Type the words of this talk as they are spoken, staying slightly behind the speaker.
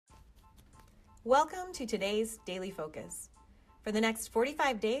Welcome to today's Daily Focus. For the next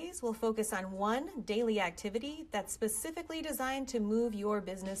 45 days, we'll focus on one daily activity that's specifically designed to move your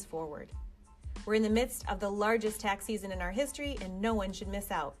business forward. We're in the midst of the largest tax season in our history, and no one should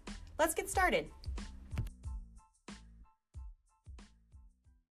miss out. Let's get started.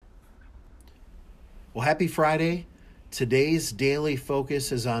 Well, happy Friday. Today's daily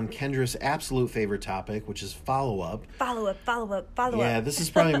focus is on Kendra's absolute favorite topic, which is follow-up. Follow-up. Yeah, this is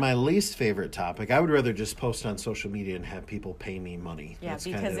probably my least favorite topic. I would rather just post on social media and have people pay me money. Yeah,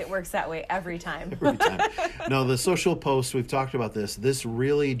 because it works that way every time. Every time. No, the social posts, we've talked about this. This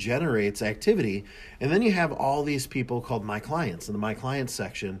really generates activity. And then you have all these people called My Clients in the My Clients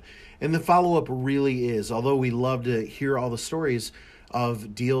section. And the follow-up really is, although we love to hear all the stories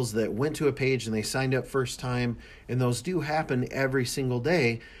of deals that went to a page and they signed up first time, and those do happen every single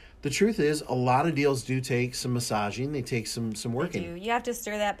day. The truth is, a lot of deals do take some massaging. They take some working. They do. You have to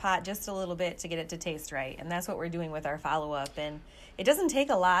stir that pot just a little bit to get it to taste right, and that's what we're doing with our follow-up. And it doesn't take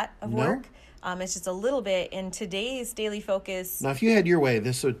a lot of work. It's just a little bit. In today's daily focus, now, if you had your way,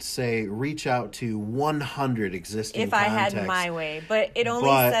 this would say reach out to 100 existing contacts. If I had my way, but it only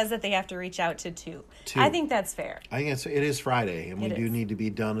says that they have to reach out to two. I think that's fair. I think it is Friday, and we do need to be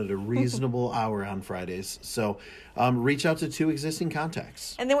done at a reasonable hour on Fridays. So reach out to 2 existing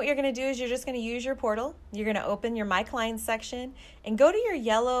contacts. And then what you're going to do is you're just going to use your portal. You're going to open your My Clients section and go to your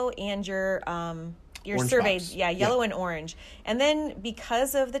yellow and your surveys, box. Yellow and orange. And then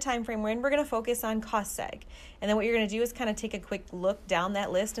because of the time frame we're in, we're going to focus on cost seg. And then what you're going to do is kind of take a quick look down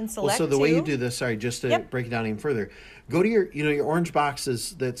that list and select so the way you do this, just to break it down even further, go to your orange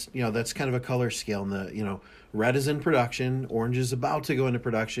boxes. That's kind of a color scale. And red is in production, orange is about to go into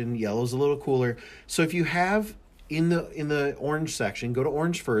production, yellow's a little cooler. So if you have in the orange section, go to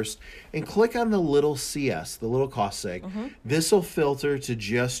orange first and click on the little CS, the little cost seg. Mm-hmm. This will filter to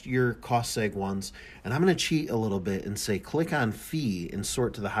just your cost seg ones. And I'm going to cheat a little bit and say click on fee and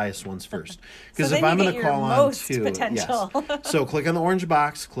sort to the highest ones first. Because if I'm going to call on 2, potential. Yes. So click on the orange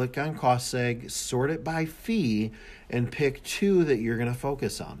box, click on cost seg, sort it by fee, and pick 2 that you're going to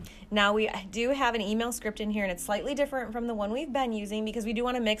focus on. Now, we do have an email script in here, and it's slightly different from the one we've been using because we do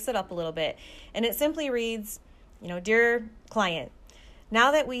want to mix it up a little bit. And it simply reads, dear client,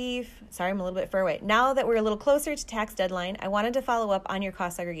 now that I'm a little bit far away. Now that we're a little closer to tax deadline, I wanted to follow up on your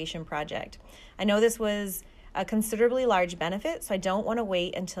cost segregation project. I know this was a considerably large benefit, so I don't want to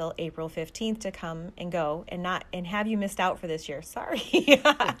wait until April 15th to come and go and have you missed out for this year. Sorry.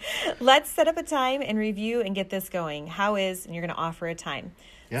 Let's set up a time and review and get this going. And you're going to offer a time.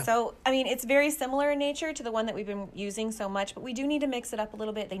 Yeah. So, it's very similar in nature to the one that we've been using so much, but we do need to mix it up a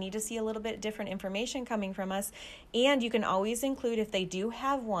little bit. They need to see a little bit different information coming from us. And you can always include, if they do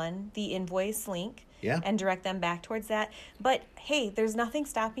have one, the invoice link and direct them back towards that. But hey, there's nothing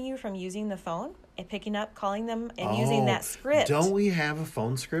stopping you from using the phone and picking up, calling them, and using that script. Don't we have a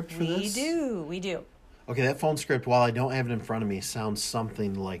phone script for this? We do. Okay, that phone script, while I don't have it in front of me, sounds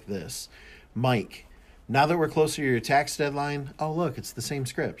something like this. Mike, now that we're closer to your tax deadline, look, it's the same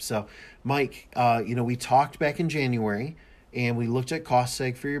script. So, Mike, we talked back in January, and we looked at cost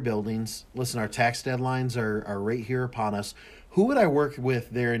seg for your buildings. Listen, our tax deadlines are right here upon us. Who would I work with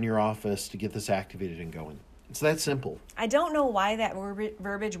there in your office to get this activated and going? It's that simple. I don't know why that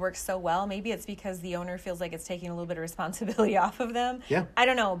verbiage works so well. Maybe it's because the owner feels like it's taking a little bit of responsibility off of them. Yeah. I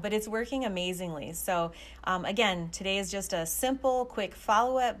don't know, but it's working amazingly. So, again, today is just a simple, quick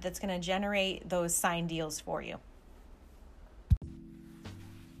follow-up that's going to generate those signed deals for you.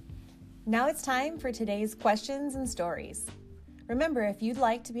 Now it's time for today's questions and stories. Remember, if you'd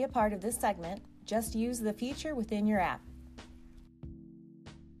like to be a part of this segment, just use the feature within your app.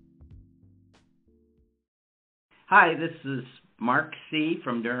 Hi, this is Mark C.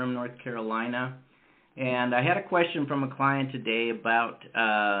 from Durham, North Carolina, and I had a question from a client today about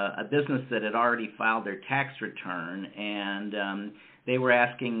a business that had already filed their tax return, and they were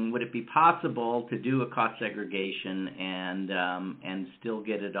asking, would it be possible to do a cost segregation and still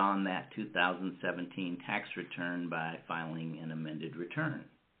get it on that 2017 tax return by filing an amended return?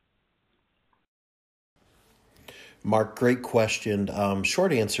 Mark, great question.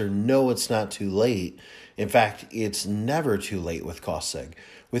 Short answer, no, it's not too late. In fact, it's never too late with cost seg.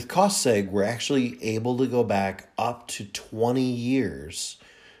 With cost seg, we're actually able to go back up to 20 years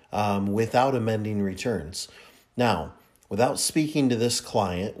without amending returns. Now, without speaking to this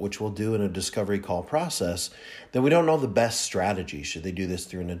client, which we'll do in a discovery call process, then we don't know the best strategy. Should they do this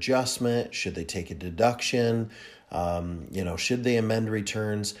through an adjustment? Should they take a deduction? Should they amend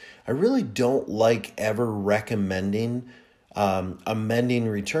returns? I really don't like ever recommending amending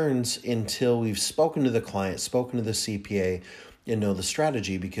returns until we've spoken to the client, spoken to the CPA, and know the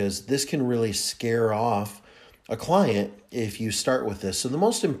strategy, because this can really scare off a client if you start with this. So the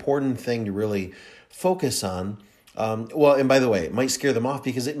most important thing to really focus on, and by the way, it might scare them off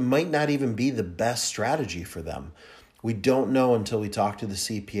because it might not even be the best strategy for them. We don't know until we talk to the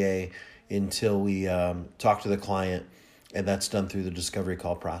CPA, until we talk to the client, and that's done through the discovery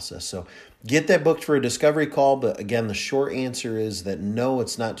call process. So get that booked for a discovery call. But again, the short answer is that no,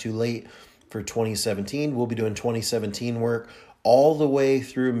 it's not too late for 2017. We'll be doing 2017 work all the way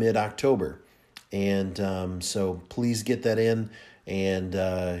through mid-October. And so please get that in and,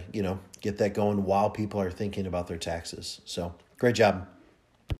 get that going while people are thinking about their taxes. So great job.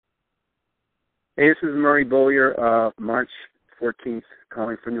 Hey, this is Murray Bowyer, March 14th,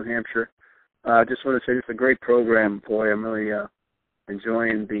 calling from New Hampshire. Just want to say it's a great program. Boy, I'm really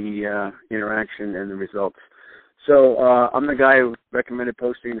enjoying the interaction and the results. So I'm the guy who recommended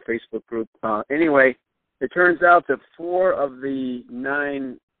posting in the Facebook group. Anyway, it turns out that 4 of the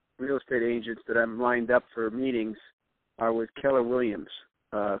 9 real estate agents that I'm lined up for meetings are with Keller Williams,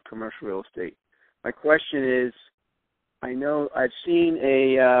 commercial real estate. My question is, I know I've seen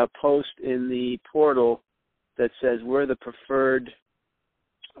a post in the portal that says we're the preferred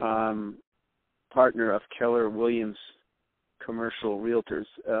partner of Keller Williams commercial realtors.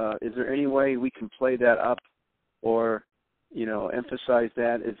 Is there any way we can play that up or, emphasize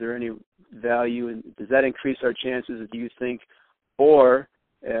that? Is there any value, and does that increase our chances, do you think? Or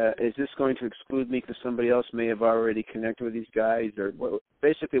is this going to exclude me because somebody else may have already connected with these guys? Or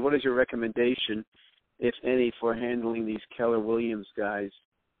basically, what is your recommendation, if any, for handling these Keller Williams guys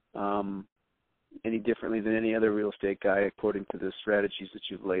any differently than any other real estate guy according to the strategies that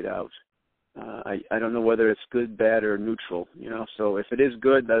you've laid out? I don't know whether it's good, bad, or neutral, So if it is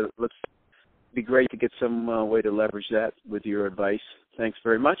good, let's be great to get some way to leverage that with your advice. Thanks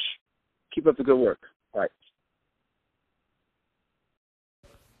very much. Keep up the good work. All right.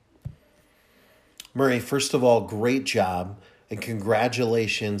 Murray, first of all, great job, and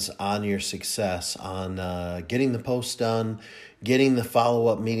congratulations on your success on getting the post done, getting the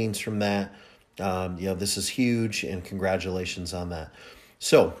follow-up meetings from that. This is huge, and congratulations on that.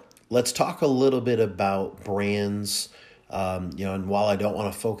 So let's talk a little bit about brands, and while I don't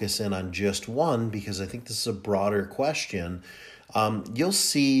want to focus in on just one, because I think this is a broader question, you'll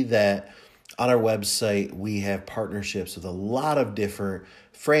see that on our website, we have partnerships with a lot of different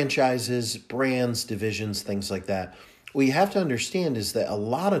franchises, brands, divisions, things like that. What you have to understand is that a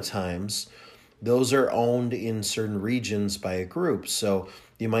lot of times those are owned in certain regions by a group. So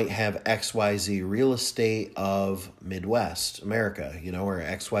you might have XYZ Real Estate of Midwest America, or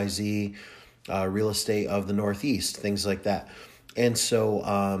XYZ Real Estate of the Northeast, things like that. And so,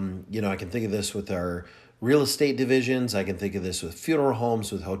 I can think of this with our real estate divisions. I can think of this with funeral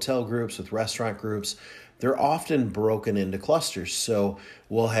homes, with hotel groups, with restaurant groups. They're often broken into clusters. So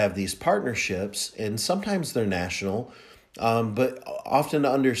we'll have these partnerships, and sometimes they're national, but often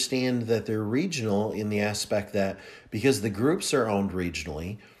understand that they're regional in the aspect that because the groups are owned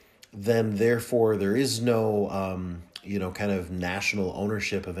regionally, then therefore there is no, kind of national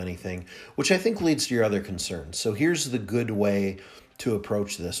ownership of anything, which I think leads to your other concerns. So here's the good way to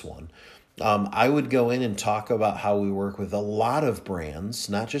approach this one. I would go in and talk about how we work with a lot of brands,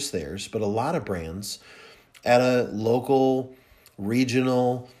 not just theirs, but a lot of brands at a local,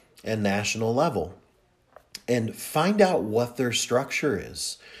 regional, and national level, and find out what their structure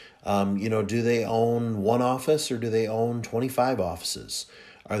is. Do they own one office or do they own 25 offices?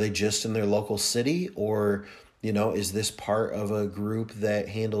 Are they just in their local city, or, is this part of a group that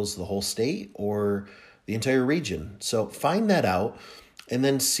handles the whole state or the entire region? So find that out and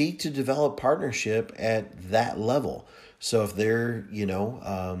then seek to develop partnership at that level. So if they're,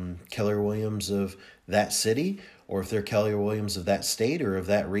 Keller Williams of that city, or if they're Keller Williams of that state or of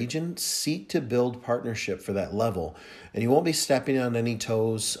that region, seek to build partnership for that level. And you won't be stepping on any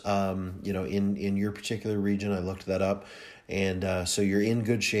toes, in your particular region. I looked that up. And so you're in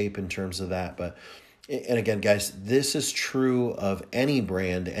good shape in terms of that. And again, guys, this is true of any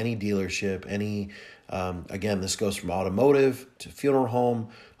brand, any dealership, again, this goes from automotive to funeral home,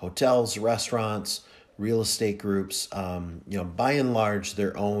 hotels, restaurants, real estate groups. By and large,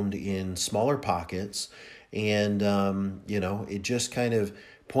 they're owned in smaller pockets. And, it just kind of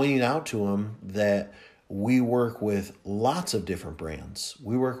pointing out to them that we work with lots of different brands.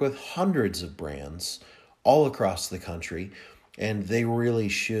 We work with hundreds of brands all across the country, and they really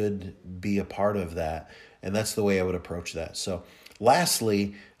should be a part of that. And that's the way I would approach that. So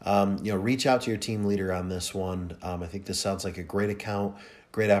lastly, reach out to your team leader on this one. I think this sounds like a great account,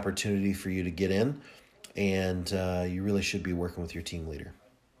 great opportunity for you to get in, and you really should be working with your team leader.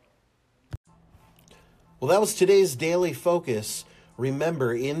 Well, that was today's Daily Focus.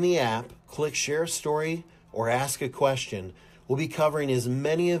 Remember, in the app, click Share a Story or Ask a Question. We'll be covering as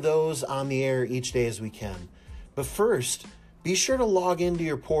many of those on the air each day as we can. But first, be sure to log into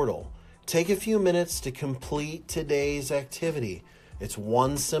your portal. Take a few minutes to complete today's activity. It's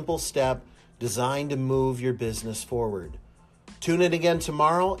one simple step designed to move your business forward. Tune in again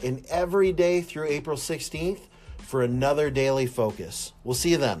tomorrow and every day through April 16th for another Daily Focus. We'll see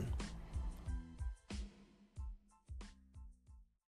you then.